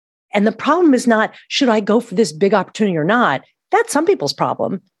And the problem is not, should I go for this big opportunity or not? That's some people's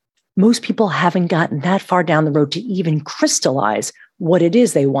problem. Most people haven't gotten that far down the road to even crystallize what it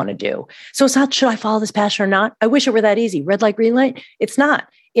is they want to do. So it's not, should I follow this passion or not? I wish it were that easy. Red light, green light. It's not.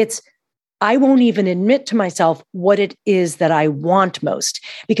 It's, I won't even admit to myself what it is that I want most.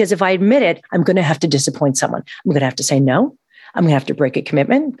 Because if I admit it, I'm going to have to disappoint someone. I'm going to have to say no. I'm going to have to break a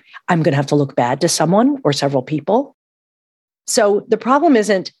commitment. I'm going to have to look bad to someone or several people. So the problem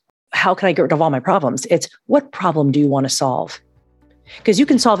isn't, how can I get rid of all my problems? It's, what problem do you want to solve? Because you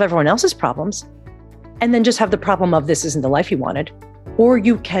can solve everyone else's problems and then just have the problem of this isn't the life you wanted. Or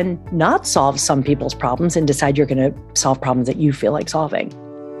you can not solve some people's problems and decide you're going to solve problems that you feel like solving.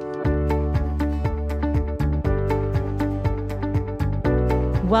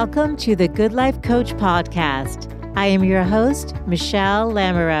 Welcome to the Good Life Coach podcast. I am your host, Michelle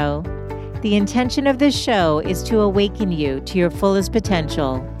Lamoureux. The intention of this show is to awaken you to your fullest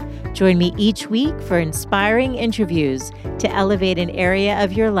potential. Join me each week for inspiring interviews to elevate an area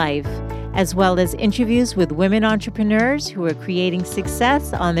of your life, as well as interviews with women entrepreneurs who are creating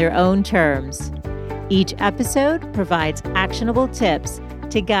success on their own terms. Each episode provides actionable tips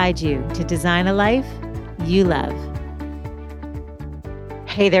to guide you to design a life you love.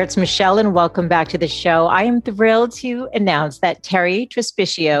 Hey there, it's Michelle, and welcome back to the show. I am thrilled to announce that Terri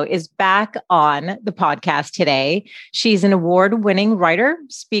Trespicio is back on the podcast today. She's an award-winning writer,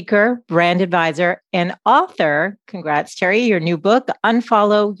 speaker, brand advisor, and author. Congrats, Terri, your new book,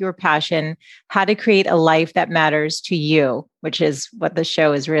 Unfollow Your Passion, How to Create a Life That Matters to You, which is what the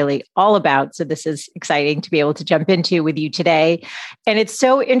show is really all about. So this is exciting to be able to jump into with you today. And it's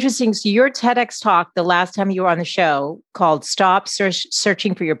so interesting. So your TEDx talk, the last time you were on the show, called Stop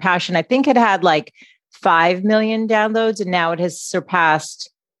Searching for Your Passion, I think it had like 5 million downloads, and now it has surpassed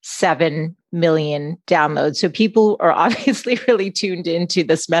 7 million downloads. So people are obviously really tuned into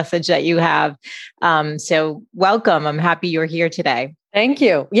this message that you have. So welcome. I'm happy you're here today. Thank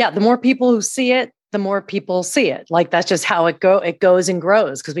you. Yeah, the more people who see it, the more people see it. Like that's just how it goes and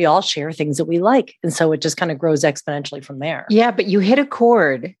grows, because we all share things that we like. And so it just kind of grows exponentially from there. Yeah, but you hit a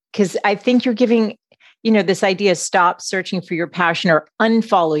chord, because I think you're giving, this idea, stop searching for your passion or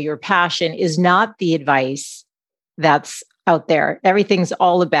unfollow your passion, is not the advice that's out there. Everything's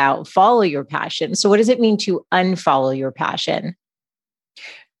all about follow your passion. So what does it mean to unfollow your passion?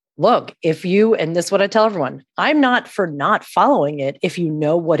 Look, and this is what I tell everyone, I'm not for not following it. If you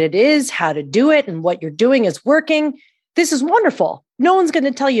know what it is, how to do it, and what you're doing is working, this is wonderful. No one's going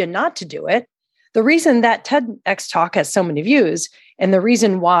to tell you not to do it. The reason that TEDx talk has so many views, and the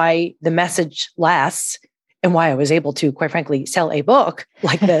reason why the message lasts, and why I was able to, quite frankly, sell a book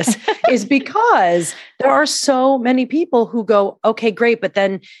like this, is because there are so many people who go, okay, great, but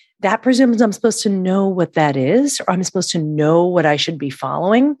then that presumes I'm supposed to know what that is, or I'm supposed to know what I should be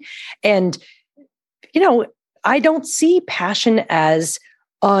following. And, I don't see passion as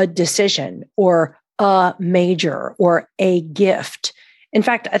a decision or a major or a gift. In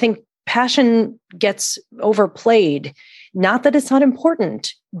fact, I think passion gets overplayed. Not that it's not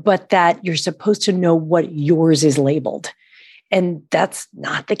important, but that you're supposed to know what yours is labeled. And that's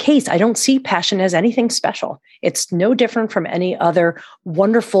not the case. I don't see passion as anything special. It's no different from any other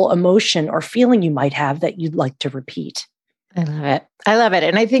wonderful emotion or feeling you might have that you'd like to repeat. I love it. I love it.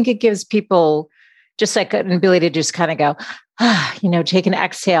 And I think it gives people just like an ability to just kind of go, take an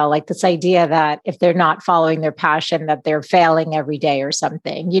exhale, like this idea that if they're not following their passion, that they're failing every day or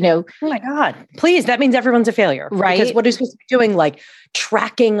something, Oh my God, please. That means everyone's a failure, right? Because what are we supposed to be doing? Like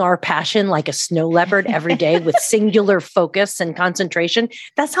tracking our passion like a snow leopard every day with singular focus and concentration.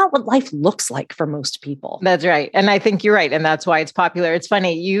 That's not what life looks like for most people. That's right. And I think you're right. And that's why it's popular. It's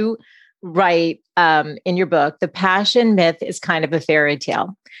funny. You write in your book, the passion myth is kind of a fairy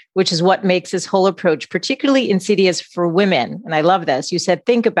tale, which is what makes this whole approach particularly insidious for women. And I love this. You said,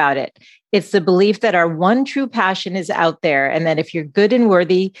 think about it. It's the belief that our one true passion is out there, and that if you're good and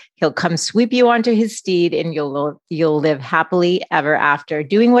worthy, he'll come sweep you onto his steed, and you'll live happily ever after,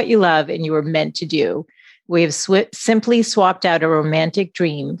 doing what you love and you were meant to do. We have simply swapped out a romantic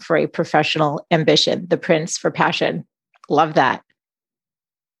dream for a professional ambition, the prince for passion. Love that.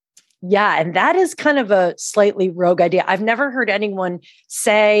 Yeah. And that is kind of a slightly rogue idea. I've never heard anyone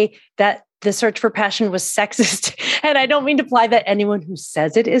say that the search for passion was sexist. And I don't mean to imply that anyone who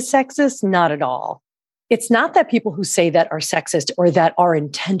says it is sexist, not at all. It's not that people who say that are sexist or that our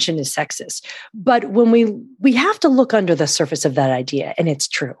intention is sexist. But when we have to look under the surface of that idea, and it's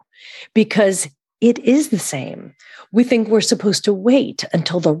true, because it is the same. We think we're supposed to wait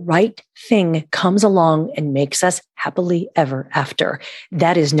until the right thing comes along and makes us happily ever after.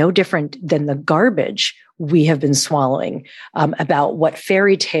 That is no different than the garbage we have been swallowing, about what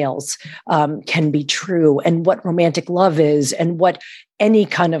fairy tales can be true, and what romantic love is, and what any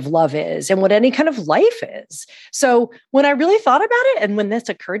kind of love is, and what any kind of life is. So when I really thought about it, and when this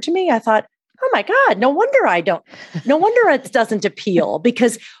occurred to me, I thought, oh my God, no wonder it doesn't appeal,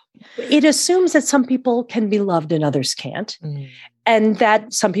 because it assumes that some people can be loved and others can't. And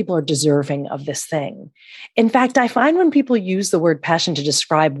that some people are deserving of this thing. In fact, I find when people use the word passion to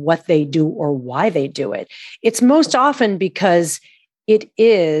describe what they do or why they do it, it's most often because it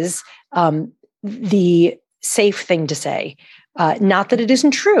is the safe thing to say. Not that it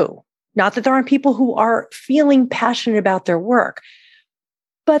isn't true, not that there aren't people who are feeling passionate about their work.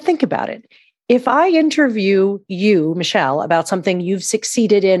 But think about it. If I interview you, Michelle, about something you've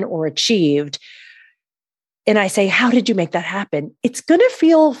succeeded in or achieved, and I say, how did you make that happen? It's going to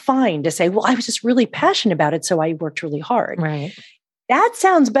feel fine to say, well, I was just really passionate about it, so I worked really hard. Right. That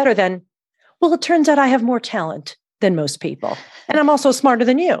sounds better than, well, it turns out I have more talent than most people. And I'm also smarter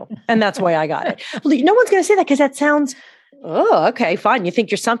than you. And that's why I got it. Well, no one's going to say that, because that sounds, oh, okay, fine. You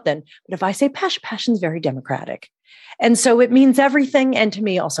think you're something. But if I say passion's very democratic. And so it means everything. And to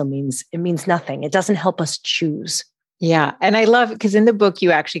me also means nothing. It doesn't help us choose. Yeah. And I love, because in the book,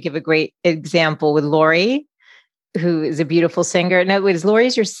 you actually give a great example with Lori, who is a beautiful singer. No, wait, is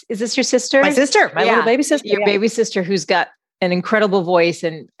this your sister? My sister, my little baby sister. Your baby sister, who's got an incredible voice,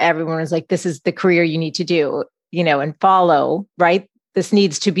 and everyone was like, this is the career you need to do, and follow, right? This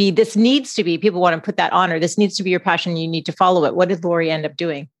needs to be, people want to put that on her. This needs to be your passion. You need to follow it. What did Lori end up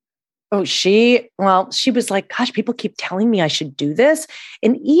doing? Oh, she was like, gosh, people keep telling me I should do this.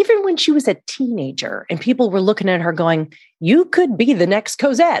 And even when she was a teenager and people were looking at her going, you could be the next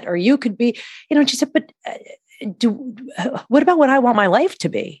Cosette, or you could be, and she said, but what about what I want my life to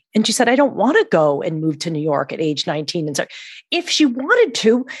be? And she said, I don't want to go and move to New York at age 19. And so if she wanted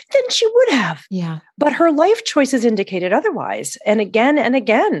to, then she would have. Yeah. But her life choices indicated otherwise. And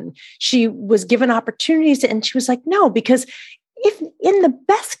again, she was given opportunities, and she was like, no, because if in the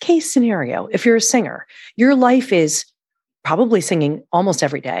best case scenario, if you're a singer, your life is probably singing almost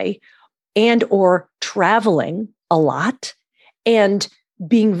every day, and or traveling a lot, and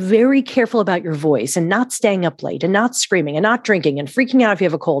being very careful about your voice, and not staying up late, and not screaming, and not drinking, and freaking out if you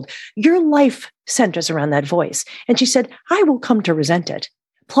have a cold. Your life centers around that voice. And she said, I will come to resent it.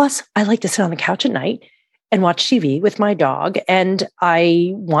 Plus, I like to sit on the couch at night and watch TV with my dog. And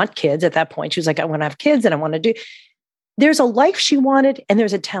I want kids at that point. She was like, I want to have kids, and I want to do. There's a life she wanted, and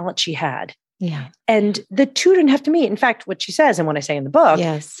there's a talent she had. Yeah. And the two didn't have to meet. In fact, what she says, and what I say in the book,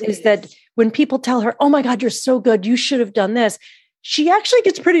 is that when people tell her, oh my God, you're so good, you should have done this, she actually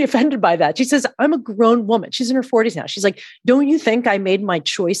gets pretty offended by that. She says, I'm a grown woman. She's in her 40s now. She's like, don't you think I made my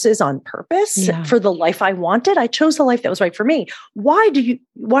choices on purpose for the life I wanted? I chose the life that was right for me. Why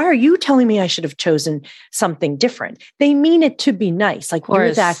are you telling me I should have chosen something different? They mean it to be nice. Like,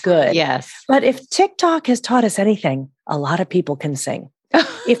 we're that good. Yes. But if TikTok has taught us anything, a lot of people can sing.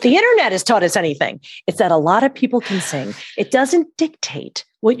 If the internet has taught us anything, it's that a lot of people can sing. It doesn't dictate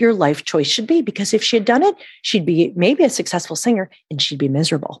what your life choice should be, because if she had done it, she'd be maybe a successful singer, and she'd be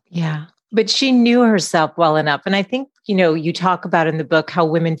miserable. Yeah. But she knew herself well enough. And I think, you talk about in the book how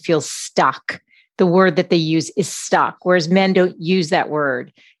women feel stuck. The word that they use is stuck, whereas men don't use that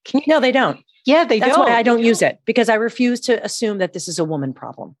word. No, they don't. Yeah, they don't. That's why I don't use it, because I refuse to assume that this is a woman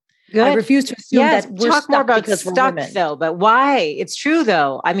problem. Good. I refuse to assume that we're talk stuck more about because stuck, we're women. Though, but why? It's true,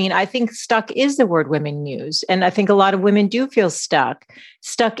 though. I mean, I think stuck is the word women use. And I think a lot of women do feel stuck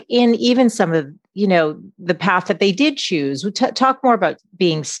in even some of, the path that they did choose. Talk more about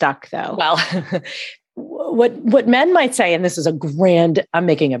being stuck, though. Well, what men might say, and this is I'm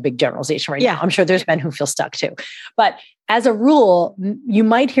making a big generalization right now. I'm sure there's men who feel stuck too. But as a rule, you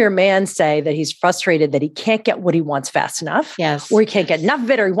might hear a man say that he's frustrated that he can't get what he wants fast enough. Yes. Or he can't get enough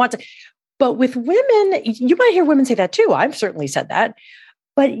of it, or he wants it. But with women, you might hear women say that too. I've certainly said that.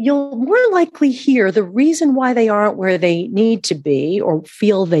 But you'll more likely hear the reason why they aren't where they need to be, or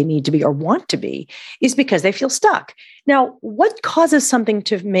feel they need to be, or want to be, is because they feel stuck. Now, what causes anything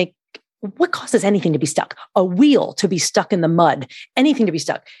to be stuck? A wheel to be stuck in the mud, anything to be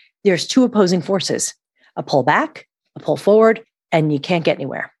stuck. There's two opposing forces, a pull back, a pull forward, and you can't get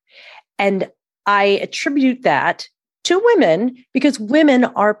anywhere. And I attribute that to women because women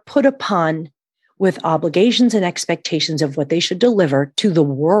are put upon with obligations and expectations of what they should deliver to the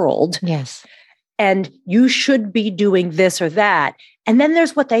world. Yes. And you should be doing this or that. And then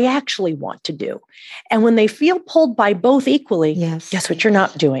there's what they actually want to do. And when they feel pulled by both equally, guess what you're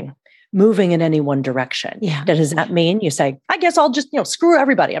not doing? Moving in any one direction. Yeah. Now, does that mean you say, I guess I'll just, screw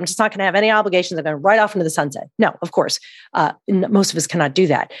everybody. I'm just not going to have any obligations. I'm going to ride off into the sunset. No, of course. Most of us cannot do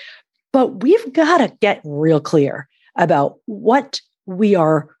that. But we've got to get real clear about what we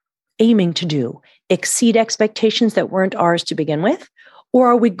are aiming to do. Exceed expectations that weren't ours to begin with? Or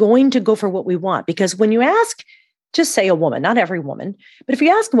are we going to go for what we want? Because when you ask, just say a woman, not every woman, but if you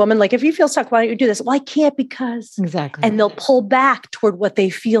ask a woman, like, if you feel stuck, why don't you do this? Well, I can't because. Exactly. And they'll pull back toward what they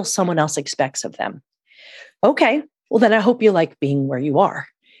feel someone else expects of them. Okay, well, then I hope you like being where you are,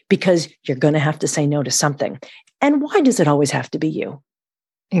 because you're going to have to say no to something. And why does it always have to be you?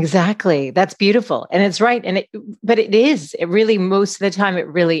 Exactly. That's beautiful. And it's right. But it really, most of the time, it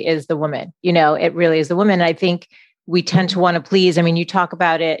really is the woman, it really is the woman. I think we tend to want to please. I mean, you talk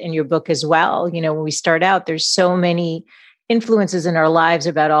about it in your book as well. When we start out, there's so many influences in our lives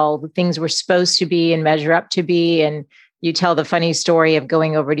about all the things we're supposed to be and measure up to be. And you tell the funny story of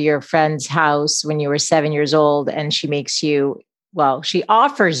going over to your friend's house when you were 7 years old, and she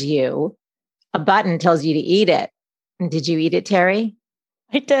offers you a button, tells you to eat it. And did you eat it, Terri?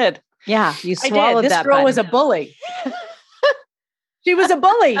 I did. Yeah, you swallowed that. This girl button. was a bully. She was a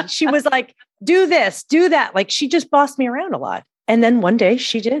bully. She was like, do this, do that. Like, she just bossed me around a lot. And then one day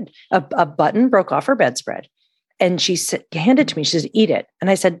she did. A button broke off her bedspread. And she handed it to me. She said, eat it. And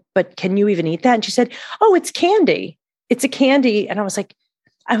I said, but can you even eat that? And she said, oh, it's candy. It's a candy. And I was like,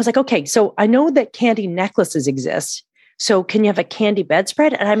 okay, so I know that candy necklaces exist. So can you have a candy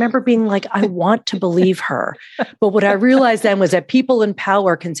bedspread? And I remember being like, I want to believe her. But what I realized then was that people in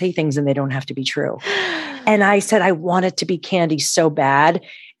power can say things and they don't have to be true. And I said, I want it to be candy so bad.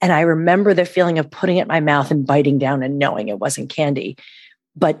 And I remember the feeling of putting it in my mouth and biting down and knowing it wasn't candy,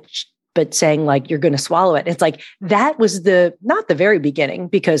 but saying, like, you're going to swallow it. It's like, that was not the very beginning,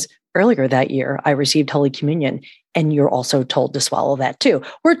 because earlier that year I received Holy Communion, and you're also told to swallow that too.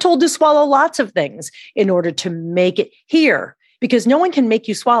 We're told to swallow lots of things in order to make it here, because no one can make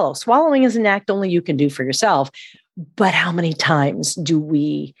you swallow. Swallowing is an act only you can do for yourself. But how many times do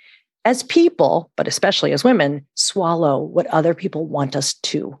we, as people, but especially as women, swallow what other people want us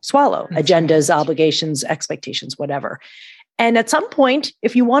to swallow? Agendas, obligations, expectations, whatever. And at some point,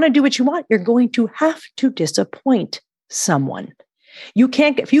 if you want to do what you want, you're going to have to disappoint someone. You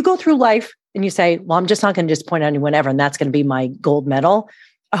can't, if you go through life and you say, well, I'm just not going to disappoint anyone ever, and that's going to be my gold medal.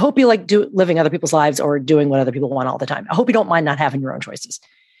 I hope you like living other people's lives or doing what other people want all the time. I hope you don't mind not having your own choices.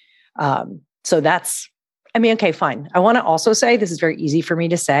 So that's, okay, fine. I want to also say, this is very easy for me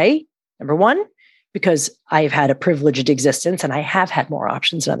to say. Number one, because I've had a privileged existence and I have had more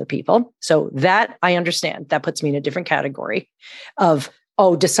options than other people. So that I understand. That puts me in a different category of,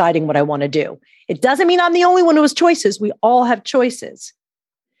 deciding what I want to do. It doesn't mean I'm the only one who has choices. We all have choices.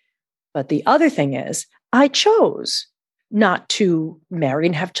 But the other thing is, I chose not to marry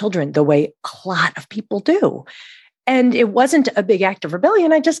and have children the way a lot of people do. And it wasn't a big act of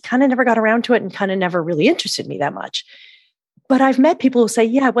rebellion. I just kind of never got around to it and kind of never really interested me that much. But I've met people who say,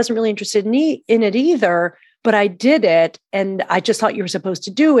 yeah, I wasn't really interested in it either, but I did it. And I just thought you were supposed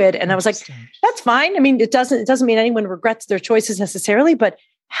to do it. And I was like, that's fine. It doesn't mean anyone regrets their choices necessarily, but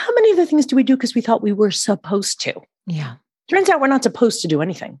how many other things do we do because we thought we were supposed to? Yeah. Turns out we're not supposed to do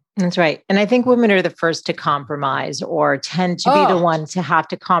anything. That's right. And I think women are the first to compromise, or tend to be the ones to have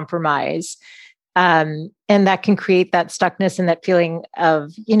to compromise. And that can create that stuckness and that feeling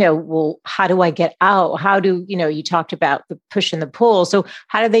of, well, how do I get out? How do, you talked about the push and the pull. So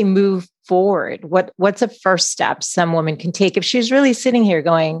how do they move forward? What's a first step some woman can take if she's really sitting here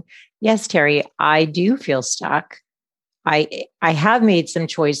going, yes, Terri, I do feel stuck. I have made some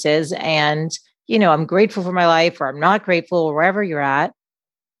choices, and, I'm grateful for my life, or I'm not grateful, or wherever you're at,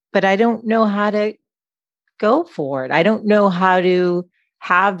 but I don't know how to go forward. I don't know how to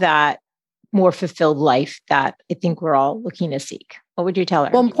have that more fulfilled life that I think we're all looking to seek. What would you tell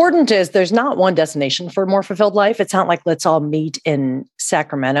her? Well, important is there's not one destination for a more fulfilled life. It's not like, let's all meet in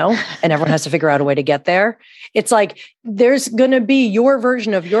Sacramento and everyone has to figure out a way to get there. It's like, there's going to be your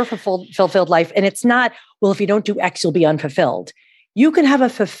version of your fulfilled life. And it's not, well, if you don't do X, you'll be unfulfilled. You can have a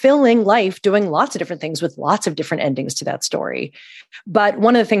fulfilling life doing lots of different things with lots of different endings to that story. But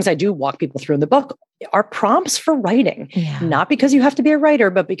one of the things I do walk people through in the book are prompts for writing, not because you have to be a writer,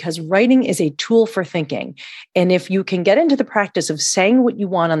 but because writing is a tool for thinking. And if you can get into the practice of saying what you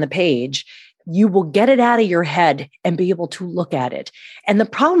want on the page, you will get it out of your head and be able to look at it. And the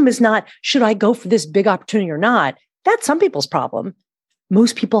problem is not, should I go for this big opportunity or not? That's some people's problem.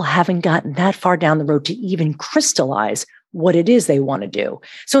 Most people haven't gotten that far down the road to even crystallize what it is they want to do.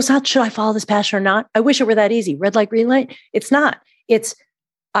 So it's not, should I follow this passion or not? I wish it were that easy. Red light, green light. It's not. It's,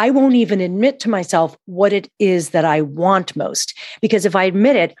 I won't even admit to myself what it is that I want most. Because if I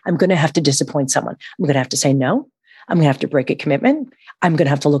admit it, I'm going to have to disappoint someone. I'm going to have to say no. I'm going to have to break a commitment. I'm going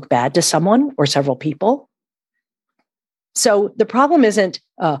to have to look bad to someone or several people. So the problem isn't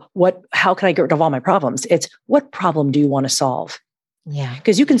how can I get rid of all my problems? It's what problem do you want to solve? Yeah.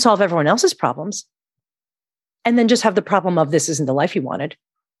 Because you can solve everyone else's problems and then just have the problem of this isn't the life you wanted.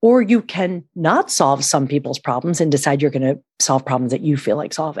 Or you can not solve some people's problems and decide you're going to solve problems that you feel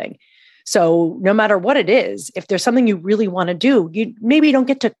like solving. So no matter what it is, if there's something you really want to do, you don't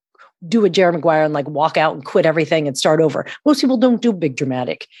get to do a Jerry Maguire and like walk out and quit everything and start over. Most people don't do big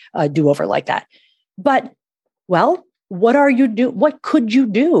dramatic do-over like that. But, well, what could you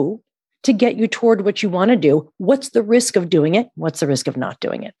do to get you toward what you want to do? What's the risk of doing it? What's the risk of not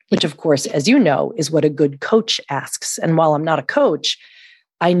doing it? Which, of course, as you know, is what a good coach asks. And while I'm not a coach,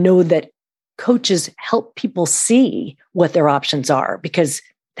 I know that coaches help people see what their options are, because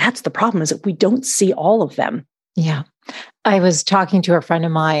that's the problem, is that we don't see all of them. Yeah. I was talking to a friend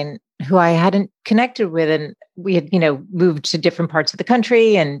of mine who I hadn't connected with, and we had, moved to different parts of the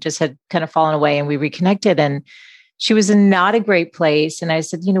country and just had kind of fallen away, and we reconnected, and she was in not a great place. And I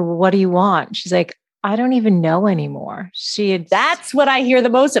said, what do you want? She's like, I don't even know anymore. That's what I hear the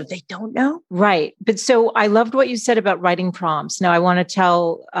most of. They don't know. Right. But so I loved what you said about writing prompts. Now I want to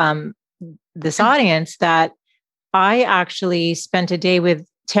tell this audience that I actually spent a day with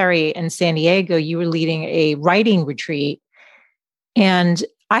Terri in San Diego. You were leading a writing retreat. And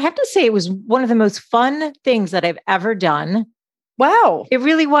I have to say, it was one of the most fun things that I've ever done. Wow. It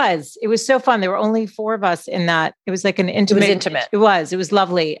really was. It was so fun. There were only 4 of us in that. It was like an intimate. It was intimate. It was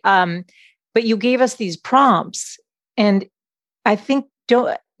lovely. But you gave us these prompts, and I think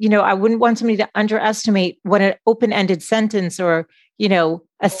I wouldn't want somebody to underestimate what an open-ended sentence or,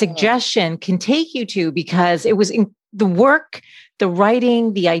 a suggestion can take you to, because it was the work, the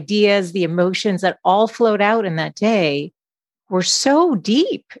writing, the ideas, the emotions that all flowed out in that day were so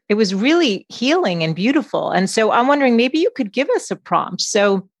deep. It was really healing and beautiful. And so I'm wondering, maybe you could give us a prompt.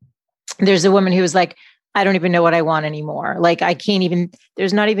 So there's a woman who was like, I don't even know what I want anymore. Like,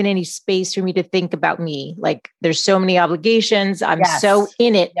 there's not even any space for me to think about me. Like, there's so many obligations. I'm so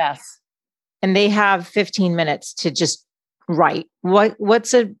in it. Yes. And they have 15 minutes to just write.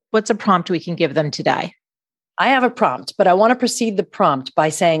 What's a prompt we can give them today? I have a prompt, but I want to precede the prompt by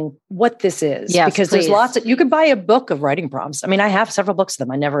saying what this is. Yes, because please. there's you could buy a book of writing prompts. I mean, I have several books of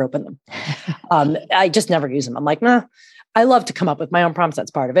them. I never open them. I just never use them. I'm like, nah, I love to come up with my own prompts.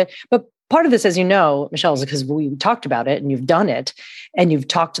 That's part of it. But part of this, as you know, Michelle, is because we talked about it and you've done it and you've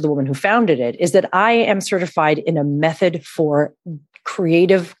talked to the woman who founded it, is that I am certified in a method for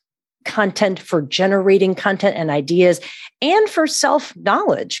creative content, for generating content and ideas, and for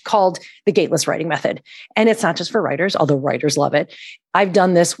self-knowledge, called the Gateless Writing Method. And it's not just for writers, although writers love it. I've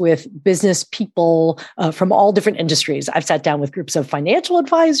done this with business people from all different industries. I've sat down with groups of financial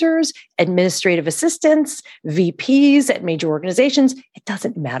advisors, administrative assistants, VPs at major organizations. It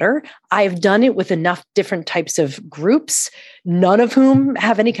doesn't matter. I've done it with enough different types of groups, none of whom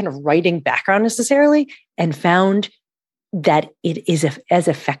have any kind of writing background necessarily, and found that it is as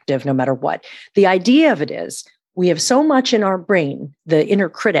effective no matter what. The idea of it is, we have so much in our brain, the inner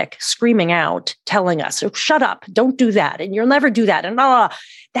critic screaming out, telling us, oh, shut up, don't do that, and you'll never do that. And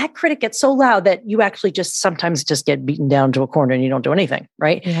that critic gets so loud that you actually just sometimes just get beaten down to a corner and you don't do anything,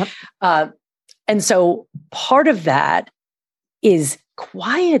 right? Yep. And so part of that is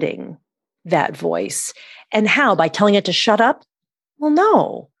quieting that voice. And how? By telling it to shut up? Well,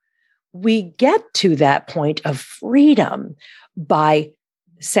 no. We get to that point of freedom by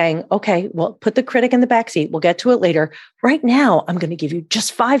saying, okay, well, put the critic in the backseat. We'll get to it later. Right now, I'm going to give you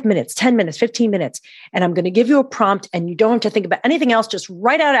just 5 minutes, 10 minutes, 15 minutes, and I'm going to give you a prompt, and you don't have to think about anything else. Just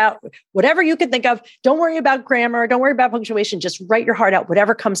write out whatever you can think of. Don't worry about grammar. Don't worry about punctuation. Just write your heart out,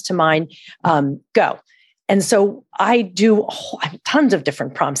 whatever comes to mind. Go. And so I have tons of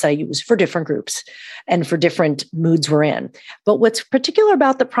different prompts that I use for different groups and for different moods we're in. But what's particular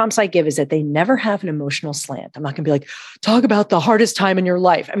about the prompts I give is that they never have an emotional slant. I'm not going to be like, talk about the hardest time in your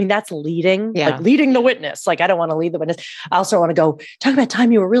life. I mean, that's leading, like leading the witness. Like, I don't want to lead the witness. I also want to go, talk about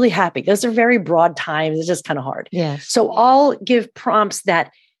time you were really happy. Those are very broad times. It's just kind of hard. Yeah. So I'll give prompts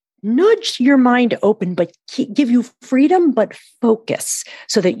that nudge your mind open, but give you freedom, but focus,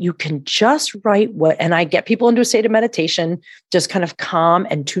 so that you can just write and I get people into a state of meditation, just kind of calm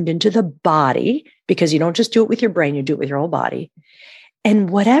and tuned into the body, because you don't just do it with your brain, you do it with your whole body. And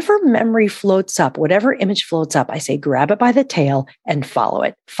whatever memory floats up, whatever image floats up, I say, grab it by the tail and follow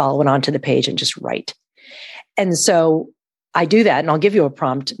it onto the page and just write. And so I do that. And I'll give you a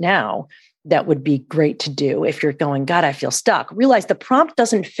prompt now that would be great to do if you're going, God, I feel stuck. Realize the prompt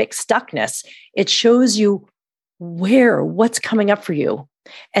doesn't fix stuckness. It shows you what's coming up for you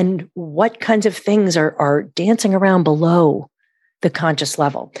and what kinds of things are dancing around below the conscious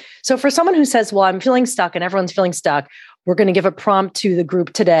level. So for someone who says, well, I'm feeling stuck and everyone's feeling stuck, we're going to give a prompt to the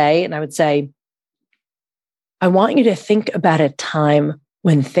group today. And I would say, I want you to think about a time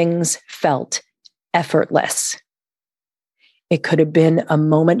when things felt effortless. It could have been a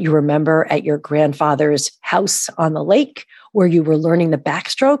moment you remember at your grandfather's house on the lake where you were learning the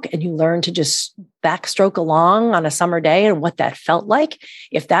backstroke and you learned to just backstroke along on a summer day and what that felt like.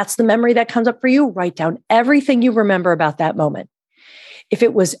 If that's the memory that comes up for you, write down everything you remember about that moment. If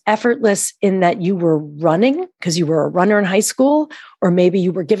it was effortless in that you were running because you were a runner in high school, or maybe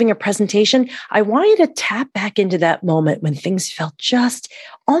you were giving a presentation, I want you to tap back into that moment when things felt just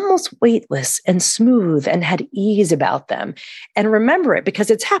almost weightless and smooth and had ease about them. And remember it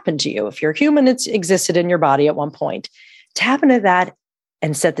because it's happened to you. If you're human, it's existed in your body at one point. Tap into that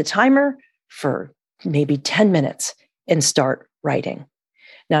and set the timer for maybe 10 minutes and start writing.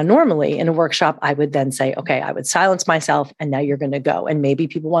 Now, normally in a workshop, I would then say, okay, I would silence myself and now you're going to go. And maybe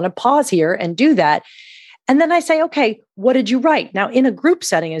people want to pause here and do that. And then I say, okay, what did you write? Now, in a group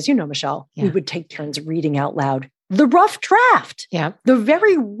setting, as you know, Michelle, we would take turns reading out loud the rough draft. Yeah. The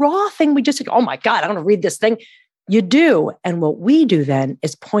very raw thing we just said, oh my God, I want to read this thing. You do. And what we do then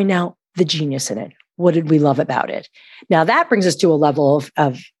is point out the genius in it. What did we love about it? Now, that brings us to a level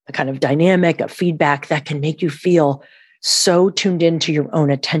of a kind of dynamic, of feedback that can make you feel so tuned into your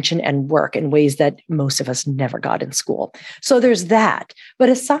own attention and work in ways that most of us never got in school. So there's that. But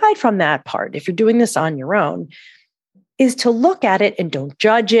aside from that part, if you're doing this on your own, is to look at it and don't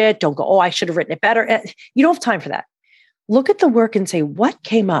judge it. Don't go, oh, I should have written it better. You don't have time for that. Look at the work and say, what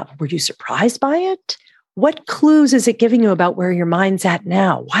came up? Were you surprised by it? What clues is it giving you about where your mind's at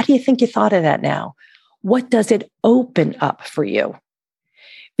now? Why do you think you thought of that now? What does it open up for you?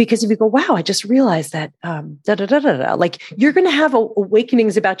 Because if you go, wow, I just realized that, like you're going to have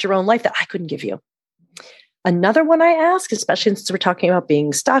awakenings about your own life that I couldn't give you. Another one I ask, especially since we're talking about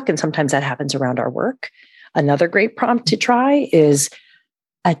being stuck, and sometimes that happens around our work. Another great prompt to try is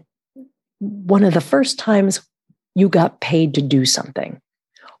one of the first times you got paid to do something.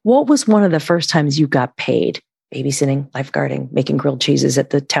 What was one of the first times you got paid? Babysitting, lifeguarding, making grilled cheeses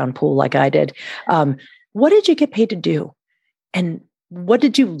at the town pool like I did. What did you get paid to do? And what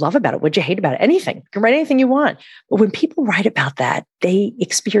did you love about it? What did you hate about it? Anything. You can write anything you want. But when people write about that, they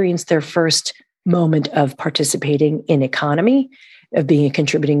experience their first moment of participating in economy, of being a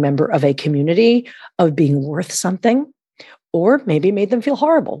contributing member of a community, of being worth something, or maybe made them feel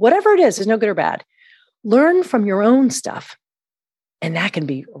horrible. Whatever it is no good or bad. Learn from your own stuff. And that can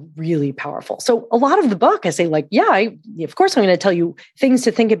be really powerful. So a lot of the book, I say like, of course I'm going to tell you things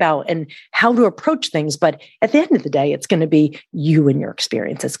to think about and how to approach things. But at the end of the day, it's going to be you and your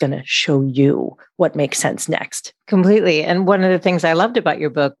experience. It's going to show you what makes sense next. Completely. And one of the things I loved about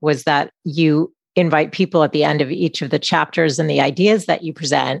your book was that you invite people at the end of each of the chapters and the ideas that you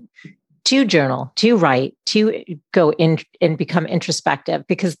present to journal, to write, to go in and become introspective,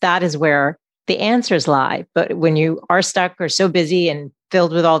 because that is where the answers lie. But when you are stuck or so busy and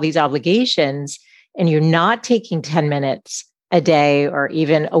filled with all these obligations, and you're not taking 10 minutes a day or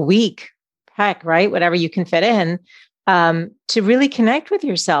even a week, heck, right? Whatever you can fit in, to really connect with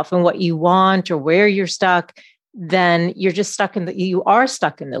yourself and what you want or where you're stuck, then you're just you are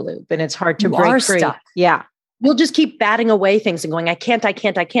stuck in the loop, and it's hard to break free. Stuck. Yeah. You'll just keep batting away things and going, I can't.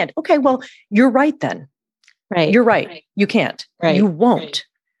 Okay, well, you're right then. Right. You're right. You can't. Right. You won't.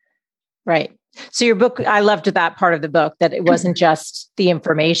 Right. So your book, I loved that part of the book, that it wasn't just the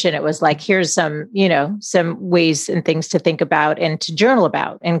information. It was like, here's some ways and things to think about and to journal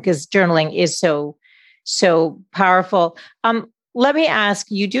about. And because journaling is so powerful. Let me ask,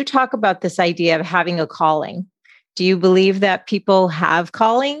 you do talk about this idea of having a calling. Do you believe that people have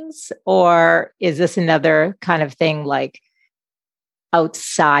callings, or is this another kind of thing like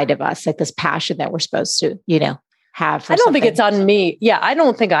outside of us, like this passion that we're supposed to, have? I don't think it's on me. Yeah, I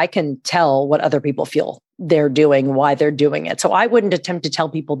don't think I can tell what other people feel they're doing, why they're doing it. So I wouldn't attempt to tell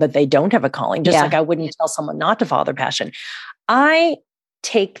people that they don't have a calling, just like I wouldn't tell someone not to follow their passion. I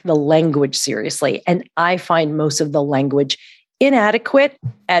take the language seriously, and I find most of the language inadequate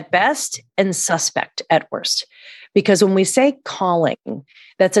at best and suspect at worst. Because when we say calling,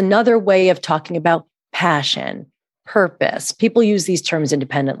 that's another way of talking about passion, purpose. People use these terms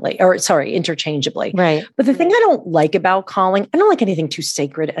interchangeably. Right. But the thing I don't like about calling, I don't like anything too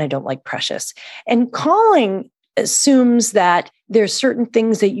sacred, and I don't like precious. And calling assumes that there's certain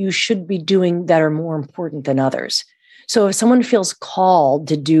things that you should be doing that are more important than others. So if someone feels called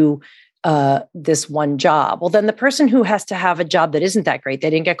to do this one job, well, then the person who has to have a job that isn't that great, they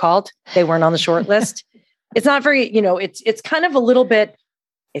didn't get called, they weren't on the short list. It's not very, it's kind of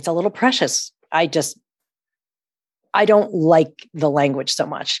it's a little precious. I don't like the language so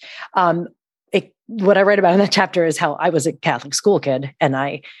much. what I write about in that chapter is how I was a Catholic school kid, and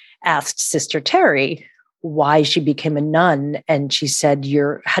I asked Sister Terri why she became a nun. And she said,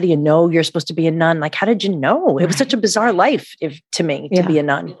 how do you know you're supposed to be a nun? Like, how did you know? It was such a bizarre life to me to be a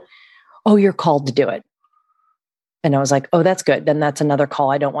nun. Oh, you're called to do it. And I was like, oh, that's good. Then that's another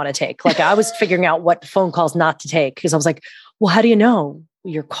call I don't want to take. Like, I was figuring out what phone calls not to take, because I was like, well, how do you know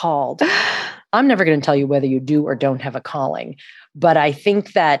you're called? I'm never going to tell you whether you do or don't have a calling. But I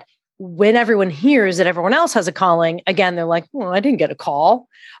think that when everyone hears that everyone else has a calling, again, they're like, well, I didn't get a call.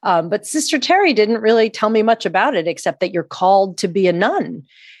 But Sister Terri didn't really tell me much about it, except that you're called to be a nun.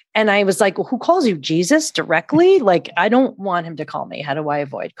 And I was like, well, who calls you? Jesus directly? Like, I don't want him to call me. How do I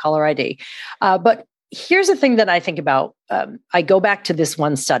avoid caller ID? But here's the thing that I think about. I go back to this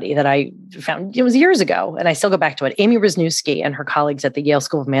one study that I found, it was years ago, and I still go back to it. Amy Wisniewski and her colleagues at the Yale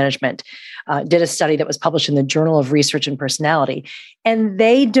School of Management did a study that was published in the Journal of Research and Personality. And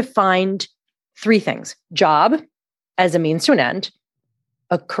they defined 3 things: job as a means to an end,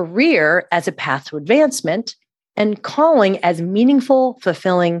 a career as a path to advancement, and calling as meaningful,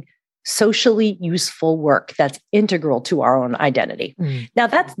 fulfilling, socially useful work that's integral to our own identity. Now,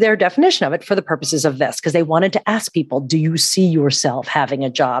 that's their definition of it for the purposes of this, because they wanted to ask people, do you see yourself having a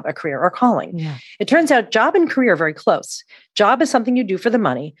job, a career, or calling? Yeah. It turns out job and career are very close. Job is something you do for the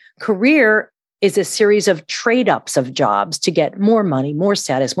money. Career is a series of trade-ups of jobs to get more money, more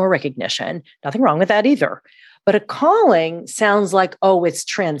status, more recognition. Nothing wrong with that either. But a calling sounds like, oh, it's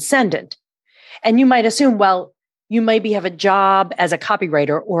transcendent. And you might assume, well, you maybe have a job as a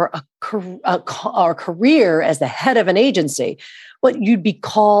copywriter or a career as the head of an agency, but you'd be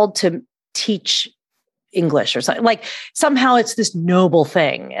called to teach English or something. Like, somehow it's this noble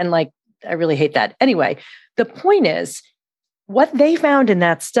thing. And like, I really hate that. Anyway, the point is, what they found in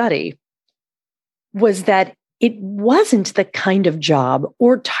that study was that it wasn't the kind of job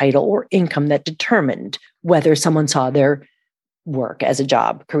or title or income that determined whether someone saw their work as a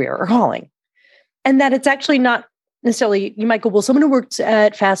job, career, or calling. And that it's actually not necessarily, you might go, well, someone who works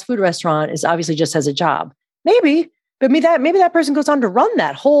at fast food restaurant is obviously just has a job. Maybe, but maybe that person goes on to run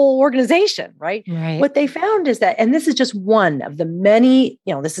that whole organization, right? What they found is that, and this is just one of the many,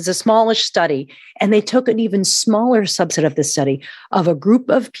 this is a smallish study, and they took an even smaller subset of this study of a group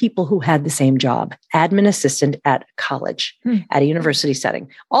of people who had the same job, admin assistant at college, at a university setting,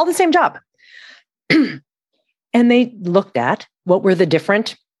 all the same job. And they looked at what were the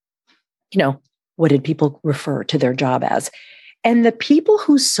different, what did people refer to their job as? And the people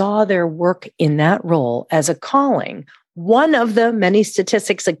who saw their work in that role as a calling, one of the many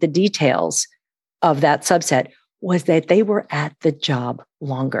statistics, like the details of that subset, was that they were at the job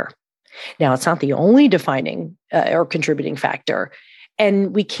longer. Now, it's not the only defining or contributing factor.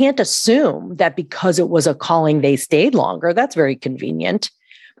 And we can't assume that because it was a calling, they stayed longer. That's very convenient.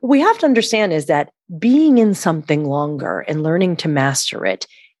 What we have to understand is that being in something longer and learning to master it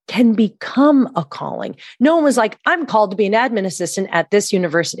can become a calling. No one was like, I'm called to be an admin assistant at this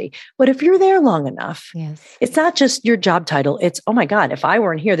university. But if you're there long enough, it's not just your job title. It's, oh my God, if I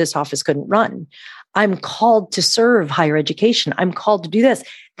weren't here, this office couldn't run. I'm called to serve higher education. I'm called to do this.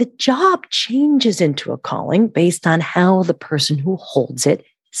 The job changes into a calling based on how the person who holds it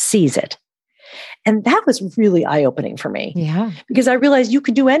sees it. And that was really eye-opening for me. Yeah. Because I realized you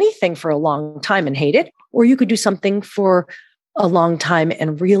could do anything for a long time and hate it, or you could do something for a long time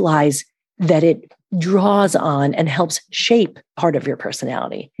and realize that it draws on and helps shape part of your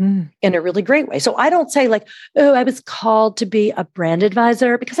personality in a really great way. So I don't say like, oh, I was called to be a brand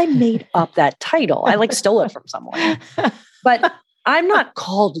advisor because I made up that title. I stole it from someone, but I'm not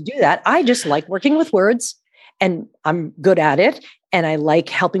called to do that. I just like working with words and I'm good at it. And I like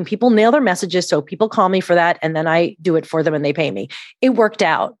helping people nail their messages. So people call me for that. And then I do it for them and they pay me. It worked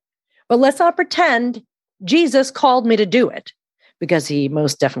out, but let's not pretend Jesus called me to do it, because he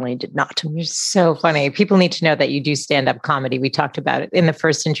most definitely did not. You're so funny. People need to know that you do stand-up comedy. We talked about it in the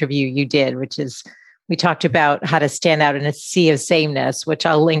first interview you did, which is, we talked about how to stand out in a sea of sameness, which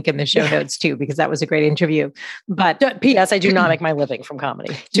I'll link in the show notes too, because that was a great interview. But P.S. I do not make my living from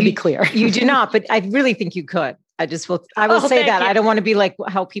comedy, to be clear. You do not, but I really think you could. I will say that. I don't want to be like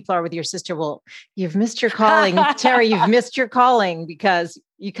how people are with your sister. Well, you've missed your calling. Terri, you've missed your calling because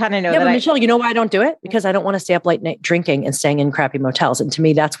you kind of know that. But Michelle, you know why I don't do it? Because I don't want to stay up late night drinking and staying in crappy motels. And to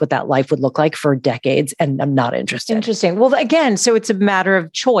me, that's what that life would look like for decades. And I'm not interested. Interesting. Well, again, so it's a matter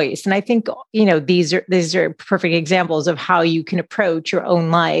of choice. And I think, these are perfect examples of how you can approach your own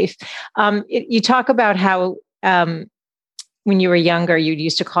life. You talk about how, when you were younger, you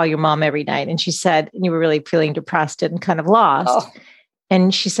used to call your mom every night. And she said, and you were really feeling depressed and kind of lost. Oh.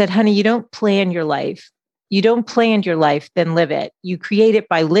 And she said, honey, you don't plan your life. You don't plan your life, then live it. You create it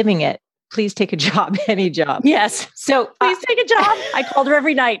by living it. please take a job, any job. Yes. So please take a job. I called her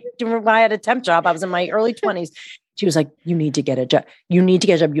every night when I had a temp job. I was in my early 20s. She was like, you need to get a job. You need to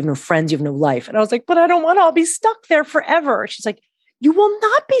get a job. You have no friends. You have no life. And I was like, but I don't want to. I'll be stuck there forever. She's like, you will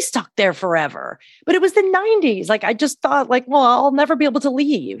not be stuck there forever. But it was the 90s. Like, I just thought like, well, I'll never be able to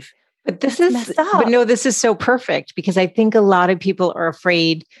leave. But this is so perfect, because I think a lot of people are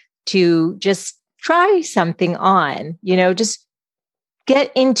afraid to just try something on, just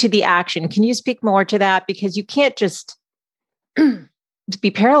get into the action. Can you speak more to that? Because you can't just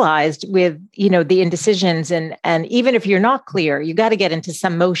be paralyzed with, the indecisions. And even if you're not clear, you got to get into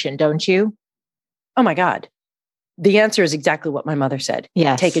some motion, don't you? Oh my God. The answer is exactly what my mother said.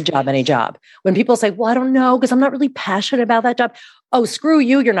 Yes. Take a job, any job. When people say, well, I don't know, because I'm not really passionate about that job. Oh, screw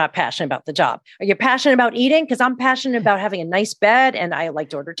you. You're not passionate about the job. Are you passionate about eating? Because I'm passionate about having a nice bed, and I like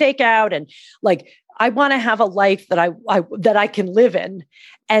to order takeout, and like, I want to have a life that I can live in.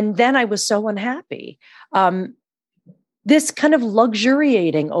 And then I was so unhappy. This kind of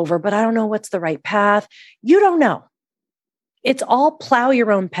luxuriating over, but I don't know what's the right path. You don't know. It's all plow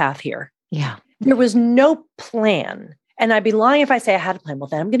your own path here. Yeah. There was no plan. And I'd be lying if I say I had a plan. Well,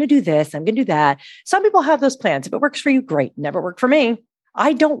 then I'm going to do this. I'm going to do that. Some people have those plans. If it works for you, great. Never worked for me.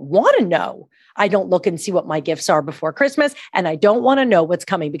 I don't want to know. I don't look and see what my gifts are before Christmas. And I don't want to know what's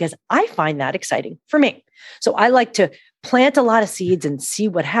coming, because I find that exciting for me. So I like to plant a lot of seeds and see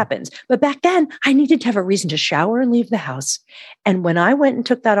what happens. But back then I needed to have a reason to shower and leave the house. And when I went and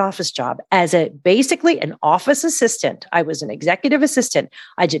took that office job as basically an office assistant, I was an executive assistant.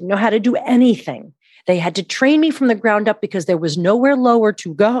 I didn't know how to do anything. They had to train me from the ground up because there was nowhere lower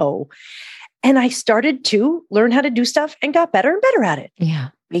to go. And I started to learn how to do stuff and got better and better at it. Yeah.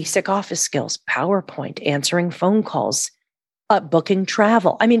 Basic office skills, PowerPoint, answering phone calls, booking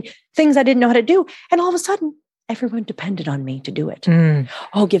travel. I mean, things I didn't know how to do. And all of a sudden, everyone depended on me to do it.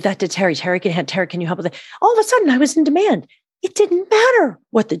 Oh, give that to Terri. Terri, can you help with it? All of a sudden, I was in demand. It didn't matter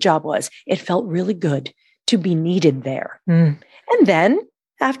what the job was. It felt really good to be needed there. And then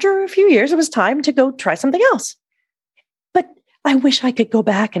after a few years, it was time to go try something else. But I wish I could go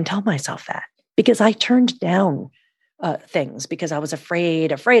back and tell myself that, because I turned down things because I was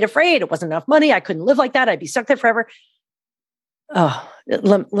afraid. It wasn't enough money. I couldn't live like that. I'd be stuck there forever. Oh,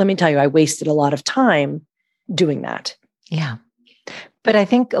 let me tell you, I wasted a lot of time doing that. Yeah. But I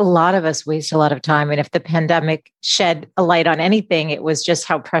think a lot of us waste a lot of time. And if the pandemic shed a light on anything, it was just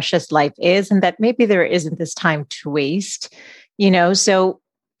how precious life is, and that maybe there isn't this time to waste, so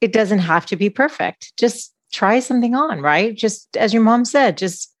it doesn't have to be perfect. Just try something on, right? Just as your mom said,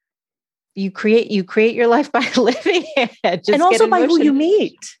 just you create your life by living it. Just and also by who you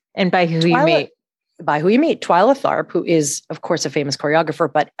meet. And by who you meet. By who you meet. Twyla Tharp, who is, of course, a famous choreographer,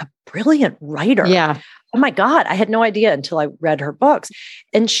 but a brilliant writer. Yeah. Oh my God. I had no idea until I read her books.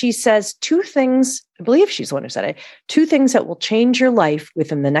 And she says two things, I believe she's the one who said it, two things that will change your life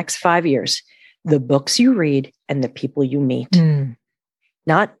within the next 5 years: the books you read and the people you meet.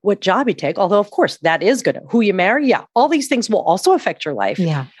 Not what job you take, although of course that is good. Who you marry. Yeah. All these things will also affect your life.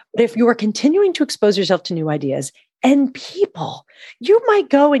 Yeah. But if you are continuing to expose yourself to new ideas and people, you might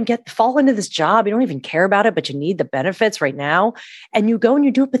go and fall into this job. You don't even care about it, but you need the benefits right now. And you go and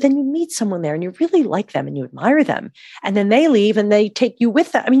you do it, but then you meet someone there and you really like them and you admire them. And then they leave and they take you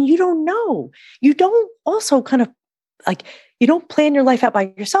with them. I mean, you don't know. You don't also kind of like, you don't plan your life out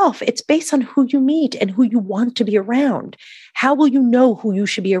by yourself. It's based on who you meet and who you want to be around. How will you know who you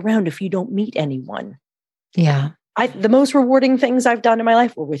should be around if you don't meet anyone? Yeah. The most rewarding things I've done in my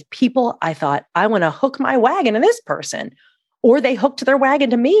life were with people I thought, I want to hook my wagon to this person, or they hooked their wagon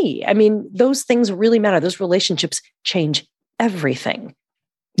to me. I mean, those things really matter. Those relationships change everything.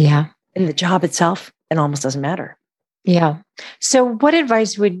 Yeah. In the job itself, it almost doesn't matter. Yeah. So what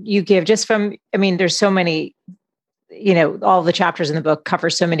advice would you give there's so many, all the chapters in the book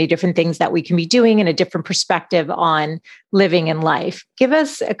cover so many different things that we can be doing and a different perspective on living in life. Give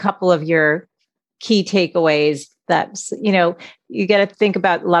us a couple of your key takeaways. That's, you got to think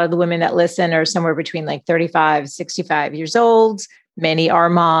about a lot of the women that listen are somewhere between like 35, 65 years old. Many are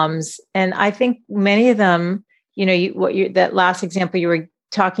moms. And I think many of them, that last example you were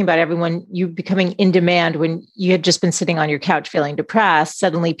talking about, everyone, you becoming in demand when you had just been sitting on your couch feeling depressed,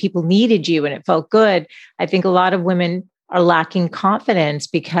 suddenly people needed you and it felt good. I think a lot of women are lacking confidence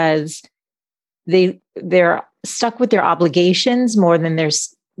because they're stuck with their obligations more than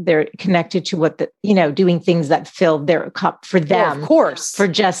they're connected to doing things that fill their cup for them, well, of course, for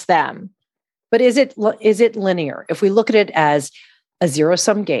just them. But is it linear? If we look at it as a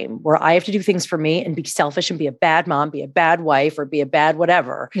zero-sum game where I have to do things for me and be selfish and be a bad mom, be a bad wife, or be a bad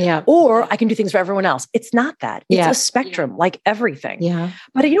whatever. Yeah. Or I can do things for everyone else. It's not that. It's a spectrum, like everything. Yeah.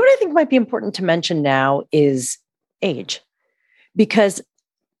 But you know what I think might be important to mention now is age. Because,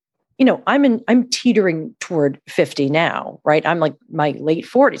 I'm teetering toward 50 now, right? I'm like my late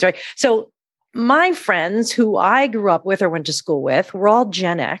 40s, right? So my friends who I grew up with or went to school with were all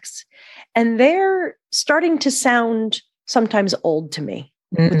Gen X, and they're starting to sound sometimes old to me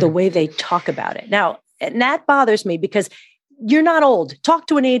with the way they talk about it. Now, and that bothers me because you're not old. Talk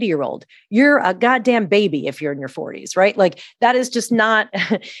to an 80-year-old. You're a goddamn baby if you're in your 40s, right? Like that is just not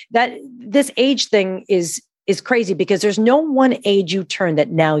that this age thing is crazy because there's no one age you turn that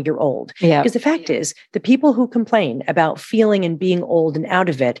now you're old. Yeah. Because the fact is the people who complain about feeling and being old and out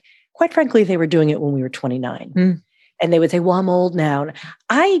of it, quite frankly, they were doing it when we were 29. And they would say, well, I'm old now. And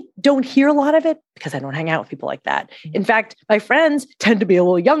I don't hear a lot of it because I don't hang out with people like that. In fact, my friends tend to be a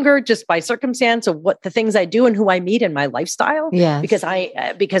little younger just by circumstance of what the things I do and who I meet in my lifestyle. Yes.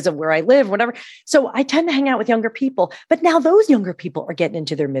 Because of where I live, whatever. So I tend to hang out with younger people. But now those younger people are getting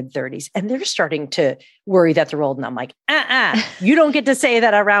into their mid-30s and they're starting to worry that they're old. And I'm like, you don't get to say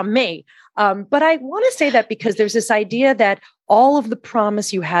that around me. But I want to say that because there's this idea that all of the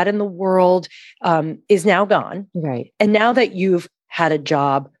promise you had in the world is now gone. Right. And now that you've had a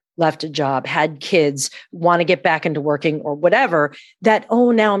job, left a job, had kids, want to get back into working or whatever, that,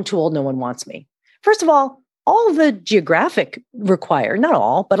 now I'm too old, no one wants me. First of all the geographic not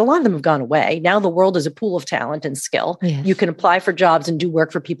all, but a lot of them have gone away. Now the world is a pool of talent and skill. Yes. You can apply for jobs and do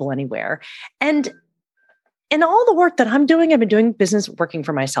work for people anywhere. And in all the work that I'm doing, I've been doing business working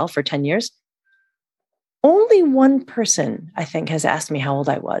for myself for 10 years. Only one person, I think, has asked me how old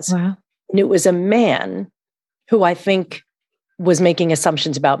I was. Wow. And it was a man who I think was making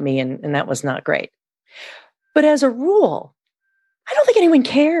assumptions about me, and that was not great. But as a rule, I don't think anyone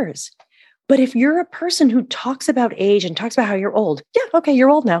cares. But if you're a person who talks about age and talks about how you're old, yeah, okay, you're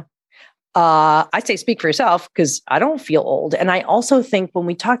old now. I say speak for yourself because I don't feel old. And I also think when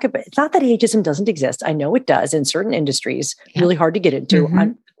we talk about, it's not that ageism doesn't exist. I know it does in certain industries, really hard to get into.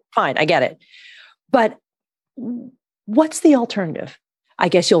 I'm fine. I get it. But what's the alternative? I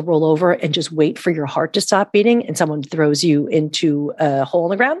guess you'll roll over and just wait for your heart to stop beating and someone throws you into a hole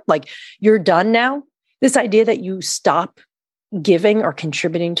in the ground. Like you're done now. This idea that you stop giving or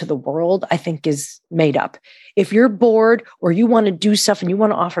contributing to the world, I think is made up. If you're bored or you want to do stuff and you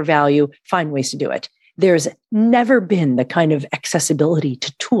want to offer value, find ways to do it. There's never been the kind of accessibility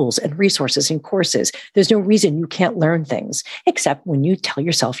to tools and resources and courses. There's no reason you can't learn things, except when you tell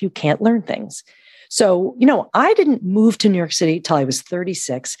yourself you can't learn things. So, I didn't move to New York City till I was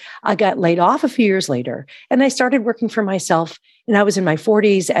 36. I got laid off a few years later and I started working for myself and I was in my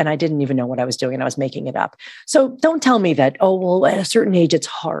 40s and I didn't even know what I was doing and I was making it up. So don't tell me that, at a certain age, it's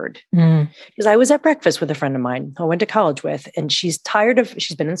hard. Because I was at breakfast with a friend of mine who I went to college with and she's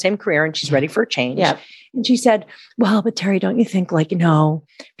been in the same career and she's ready for a change. Yeah. And she said, well, but Terri, don't you think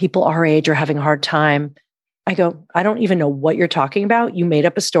people our age are having a hard time? I go, I don't even know what you're talking about. You made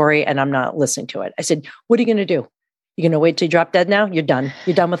up a story and I'm not listening to it. I said, what are you going to do? You're going to wait till you drop dead now? You're done.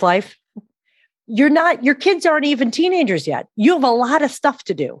 You're done with life. You're not, your kids aren't even teenagers yet. You have a lot of stuff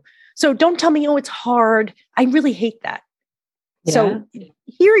to do. So don't tell me, it's hard. I really hate that. Yeah. So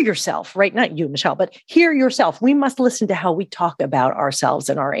hear yourself, right? Not you, Michelle, but hear yourself. We must listen to how we talk about ourselves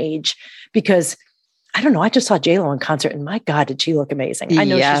and our age because I don't know. I just saw J-Lo in concert and my God, did she look amazing? I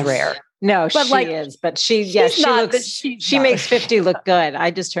know she's rare. No, but she is, but she makes 50 look good. I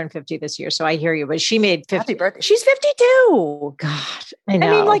just turned 50 this year, so I hear you, but she made 50. Happy birthday. She's 52. God, I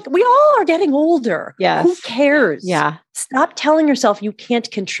know. I mean, we all are getting older. Yeah. Who cares? Yeah. Stop telling yourself you can't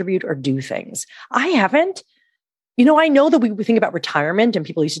contribute or do things. I haven't. I know that we think about retirement and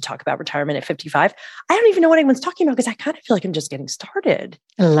people used to talk about retirement at 55. I don't even know what anyone's talking about because I kind of feel like I'm just getting started.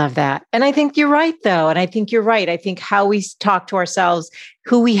 I love that. And I think you're right, though. And I think you're right. I think how we talk to ourselves,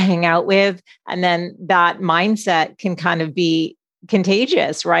 who we hang out with, and then that mindset can kind of be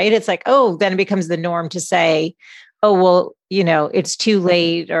contagious, right? It's like, then it becomes the norm to say, it's too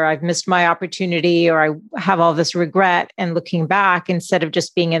late, or I've missed my opportunity, or I have all this regret, and looking back instead of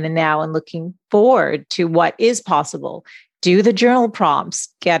just being in the now and looking forward to what is possible. Do the journal prompts,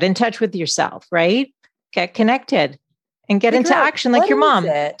 get in touch with yourself, right? Get connected and get into action like your mom.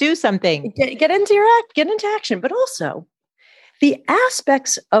 Do something. Get into action, but also the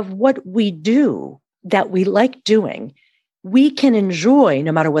aspects of what we do that we like doing, we can enjoy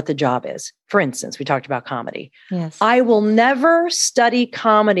no matter what the job is. For instance, we talked about comedy. Yes. I will never study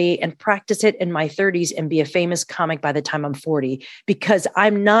comedy and practice it in my 30s and be a famous comic by the time I'm 40 because I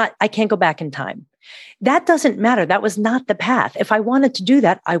can't go back in time. That doesn't matter. That was not the path. If I wanted to do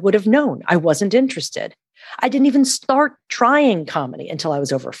that, I would have known. I wasn't interested. I didn't even start trying comedy until I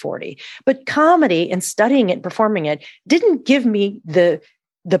was over 40. But comedy and studying it and performing it didn't give me the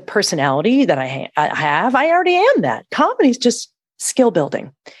personality that I have. I already am that. Comedy is just skill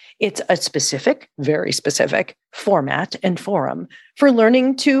building. It's a specific, very specific format and forum for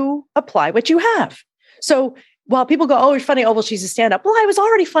learning to apply what you have. So while people go, oh, you're funny. Oh, well, she's a stand-up. Well, I was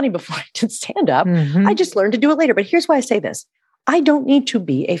already funny before I did stand-up. Mm-hmm. I just learned to do it later. But here's why I say this. I don't need to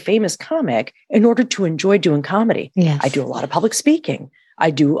be a famous comic in order to enjoy doing comedy. Yes. I do a lot of public speaking.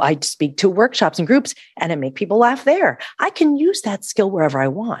 I speak to workshops and groups and I make people laugh there. I can use that skill wherever I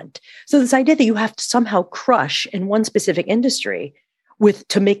want. So this idea that you have to somehow crush in one specific industry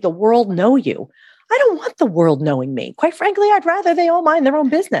to make the world know you. I don't want the world knowing me. Quite frankly, I'd rather they all mind their own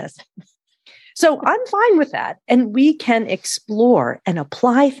business. So I'm fine with that. And we can explore and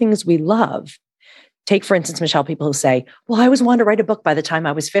apply things we love. Take, for instance, Michelle, people who say, well, I always wanted to write a book by the time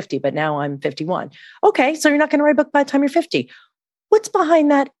I was 50, but now I'm 51. Okay, so you're not going to write a book by the time you're 50. What's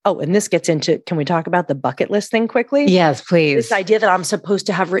behind that? Oh, and this gets into, can we talk about the bucket list thing quickly? Yes, please. This idea that I'm supposed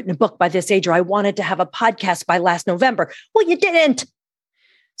to have written a book by this age, or I wanted to have a podcast by last November. Well, you didn't.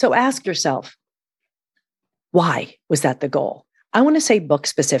 So ask yourself, why was that the goal? I want to say book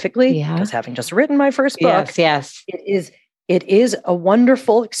specifically, because having just written my first book, yes. It is a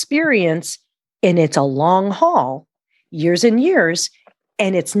wonderful experience, and it's a long haul, years and years,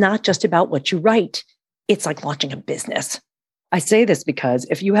 and it's not just about what you write. It's like launching a business. I say this because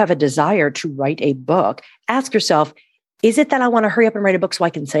if you have a desire to write a book, ask yourself, is it that I want to hurry up and write a book so I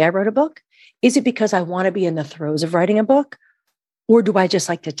can say I wrote a book? Is it because I want to be in the throes of writing a book? Or do I just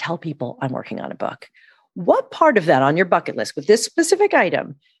like to tell people I'm working on a book? What part of that on your bucket list with this specific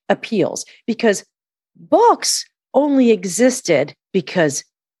item appeals? Because books only existed because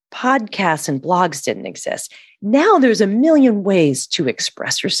podcasts and blogs didn't exist. Now there's a million ways to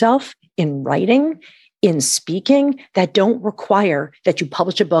express yourself in writing, in speaking, that don't require that you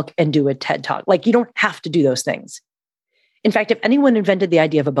publish a book and do a TED Talk. Like, you don't have to do those things. In fact, if anyone invented the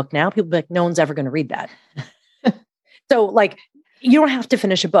idea of a book now, people would be like, no one's ever going to read that. So like, you don't have to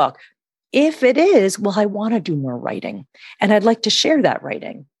finish a book. If it is, well, I want to do more writing and I'd like to share that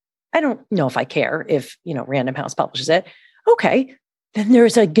writing. I don't know if I care if, Random House publishes it. Okay. Then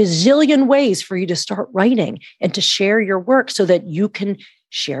there's a gazillion ways for you to start writing and to share your work so that you can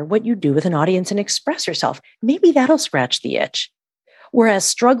share what you do with an audience and express yourself. Maybe that'll scratch the itch. Whereas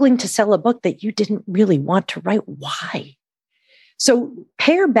struggling to sell a book that you didn't really want to write, why? So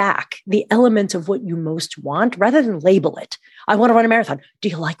pare back the elements of what you most want rather than label it. I want to run a marathon. Do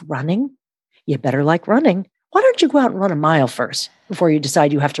you like running? You better like running. Why don't you go out and run a mile first before you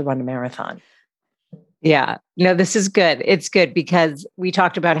decide you have to run a marathon? Yeah, no, this is good. It's good because we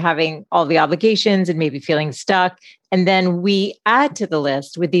talked about having all the obligations and maybe feeling stuck. And then we add to the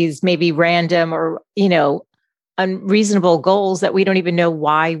list with these maybe random or, unreasonable goals that we don't even know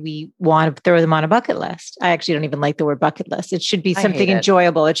why we want to throw them on a bucket list. I actually don't even like the word bucket list. It should be something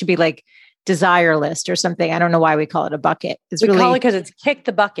enjoyable. It should be like desire list or something. I don't know why we call it a bucket. We call it because it's kick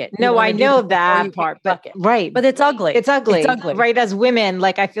the bucket. No, I know that part, but right. But it's ugly. It's ugly. Right. As women,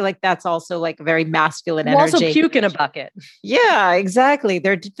 like, I feel like that's also like a very masculine energy. Also puke in a bucket. Yeah, exactly.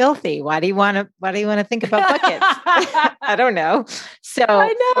 They're filthy. Why do you want to think about buckets? I don't know. So I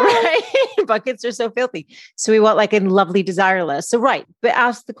know. Right? Buckets are so filthy. So we want like a lovely desire list. So right. But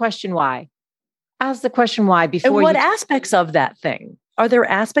ask the question why. Ask the question why before. And what aspects of that thing? Are there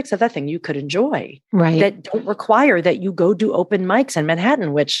aspects of that thing you could enjoy that don't require that you go do open mics in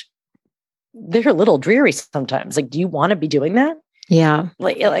Manhattan, which they're a little dreary sometimes. Like, do you want to be doing that? Yeah.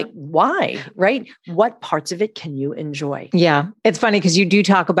 Like why? Right? What parts of it can you enjoy? Yeah. It's funny because you do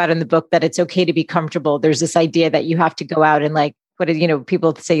talk about in the book that it's okay to be comfortable. There's this idea that you have to go out and like,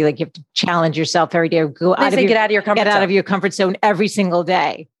 people say like you have to challenge yourself every day or get out of your comfort zone every single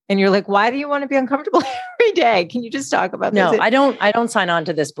day. And you're like, why do you want to be uncomfortable every day? Can you just talk about this? No, I don't sign on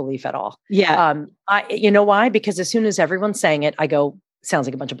to this belief at all. Yeah. You know why? Because as soon as everyone's saying it, I go, sounds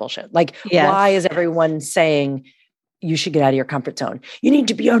like a bunch of bullshit. Like, why is everyone saying you should get out of your comfort zone? You need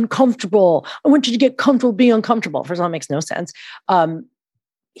to be uncomfortable. I want you to get comfortable being uncomfortable. First of all, it makes no sense.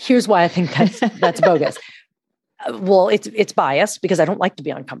 Here's why I think that's bogus. Well, it's biased because I don't like to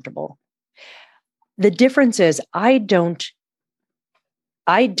be uncomfortable. The difference is I don't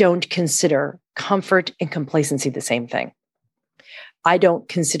consider comfort and complacency the same thing. I don't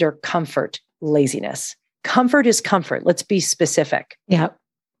consider comfort laziness. Comfort is comfort. Let's be specific. Yeah.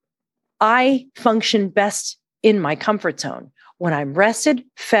 I function best in my comfort zone. When I'm rested,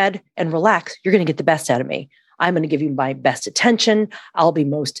 fed, and relaxed, you're going to get the best out of me. I'm going to give you my best attention. I'll be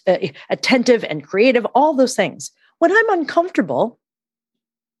most attentive and creative, all those things. When I'm uncomfortable,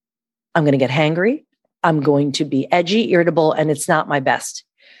 I'm going to get hangry. I'm going to be edgy, irritable, and it's not my best.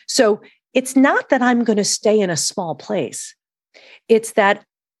 So it's not that I'm going to stay in a small place. It's that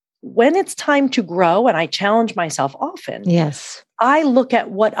when it's time to grow, and I challenge myself often, yes, I look at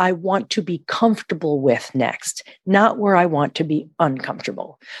what I want to be comfortable with next, not where I want to be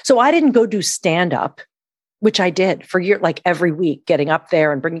uncomfortable. So I didn't go do stand up, which I did for years, like every week, getting up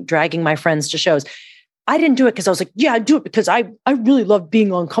there and dragging my friends to shows. I didn't do it because I was like, yeah, I do it because I really love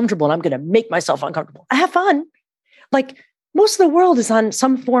being uncomfortable and I'm going to make myself uncomfortable. I have fun. Like most of the world is on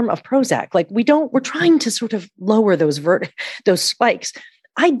some form of Prozac. Like we're trying to sort of lower those spikes.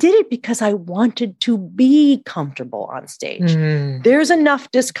 I did it because I wanted to be comfortable on stage. There's enough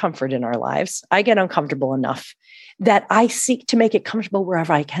discomfort in our lives. I get uncomfortable enough that I seek to make it comfortable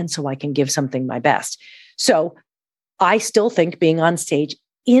wherever I can so I can give something my best. So I still think being on stage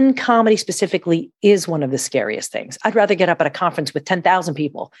in comedy specifically is one of the scariest things. I'd rather get up at a conference with 10,000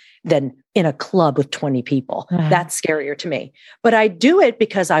 people than in a club with 20 people. That's scarier to me. But I do it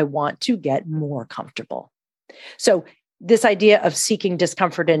because I want to get more comfortable. So this idea of seeking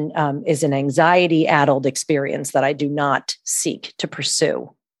discomfort is an anxiety-addled experience that I do not seek to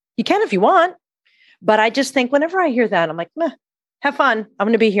pursue. You can if you want, but I just think whenever I hear that, I'm like, meh, have fun. I'm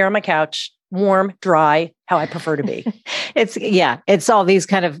going to be here on my couch, warm, dry, how I prefer to be. It's all these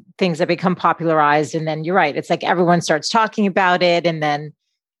kind of things that become popularized. And then you're right. It's like everyone starts talking about it. And then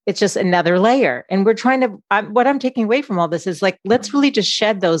it's just another layer. And we're trying to, what I'm taking away from all this is like, let's really just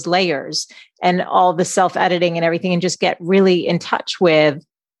shed those layers and all the self-editing and everything and just get really in touch with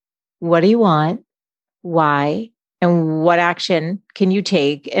what do you want, why, and what action can you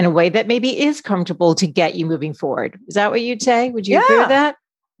take in a way that maybe is comfortable to get you moving forward. Is that what you'd say? Would you agree with that?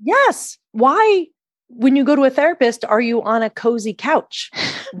 Yes. Why, when you go to a therapist, are you on a cozy couch?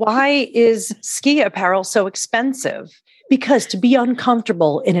 Why is ski apparel so expensive? Because to be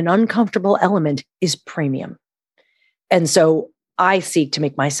uncomfortable in an uncomfortable element is premium. And so I seek to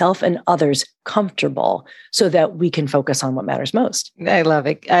make myself and others comfortable so that we can focus on what matters most. I love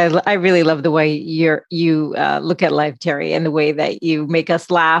it. I really love the way you look at life, Terri, and the way that you make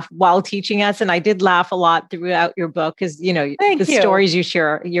us laugh while teaching us. And I did laugh a lot throughout your book because, stories you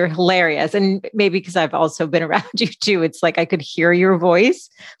share, you're hilarious. And maybe because I've also been around you too. It's like I could hear your voice,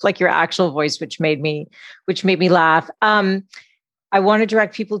 like your actual voice, which made me laugh. I want to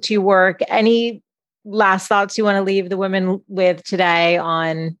direct people to your work. Any last thoughts you want to leave the women with today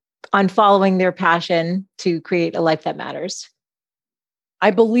on following their passion to create a life that matters? I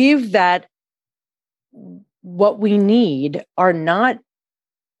believe that what we need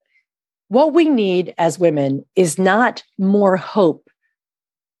as women is not more hope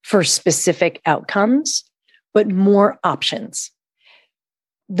for specific outcomes, but more options.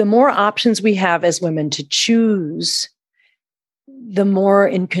 The more options we have as women to choose, the more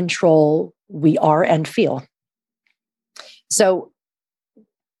in control we are and feel. So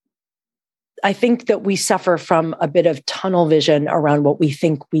I think that we suffer from a bit of tunnel vision around what we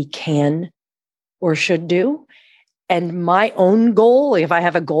think we can or should do. And my own goal, if I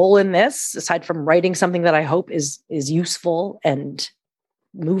have a goal in this, aside from writing something that I hope is useful and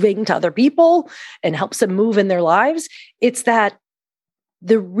moving to other people and helps them move in their lives, it's that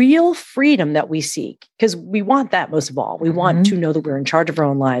the real freedom that we seek, because we want that most of all, we want to know that we're in charge of our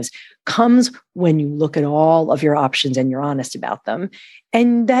own lives, comes when you look at all of your options and you're honest about them,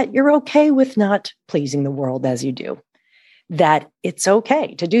 and that you're okay with not pleasing the world as you do, that it's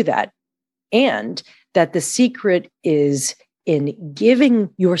okay to do that. And that the secret is in giving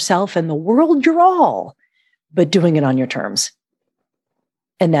yourself and the world your all, but doing it on your terms.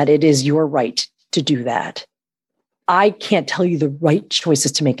 And that it is your right to do that. I can't tell you the right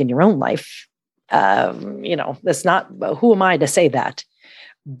choices to make in your own life. That's not, who am I to say that?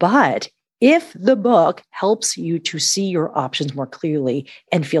 But if the book helps you to see your options more clearly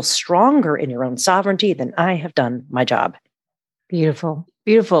and feel stronger in your own sovereignty, then I have done my job. Beautiful.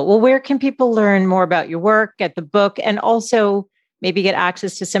 Beautiful. Well, where can people learn more about your work, get the book, and also maybe get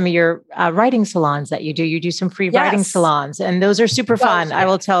access to some of your writing salons that you do? You do some free writing salons, and those are super fun. Yeah. I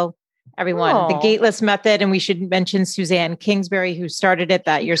will tell everyone the Gateless Method, and we should mention Suzanne Kingsbury, who started it,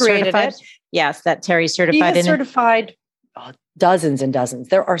 that you're certified. Yes, that Terri certified. She has certified dozens and dozens.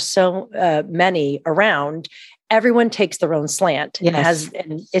 There are so many around. Everyone takes their own slant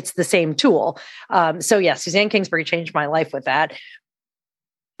and it's the same tool. Suzanne Kingsbury changed my life with that.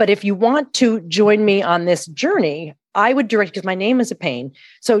 But if you want to join me on this journey, I would direct, because my name is a pain.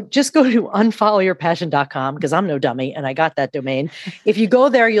 So just go to unfollowyourpassion.com, because I'm no dummy and I got that domain. If you go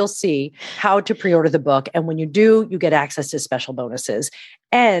there, you'll see how to pre-order the book. And when you do, you get access to special bonuses.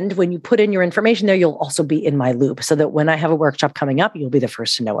 And when you put in your information there, you'll also be in my loop so that when I have a workshop coming up, you'll be the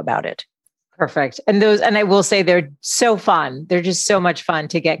first to know about it. Perfect. And I will say they're so fun. They're just so much fun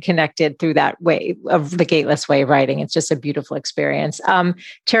to get connected through that way of the gateless way of writing. It's just a beautiful experience.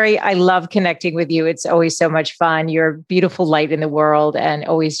 Terri, I love connecting with you. It's always so much fun. You're a beautiful light in the world and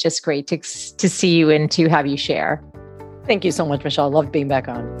always just great to see you and to have you share. Thank you so much, Michelle. I love being back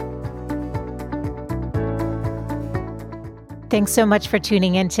on. Thanks so much for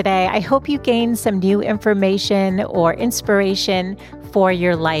tuning in today. I hope you gained some new information or inspiration for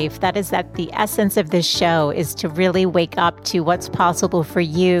your life. That is the essence of this show, is to really wake up to what's possible for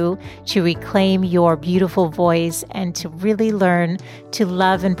you, to reclaim your beautiful voice, and to really learn to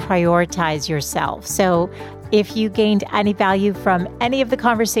love and prioritize yourself. So if you gained any value from any of the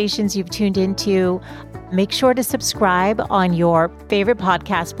conversations you've tuned into, make sure to subscribe on your favorite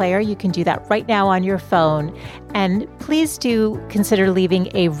podcast player. You can do that right now on your phone. And please do consider leaving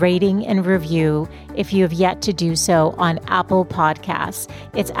a rating and review if you have yet to do so on Apple Podcasts.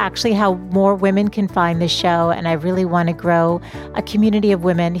 It's actually how more women can find the show. And I really want to grow a community of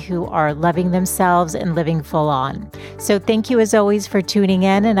women who are loving themselves and living full on. So thank you as always for tuning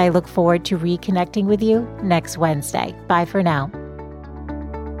in. And I look forward to reconnecting with you next Wednesday. Bye for now.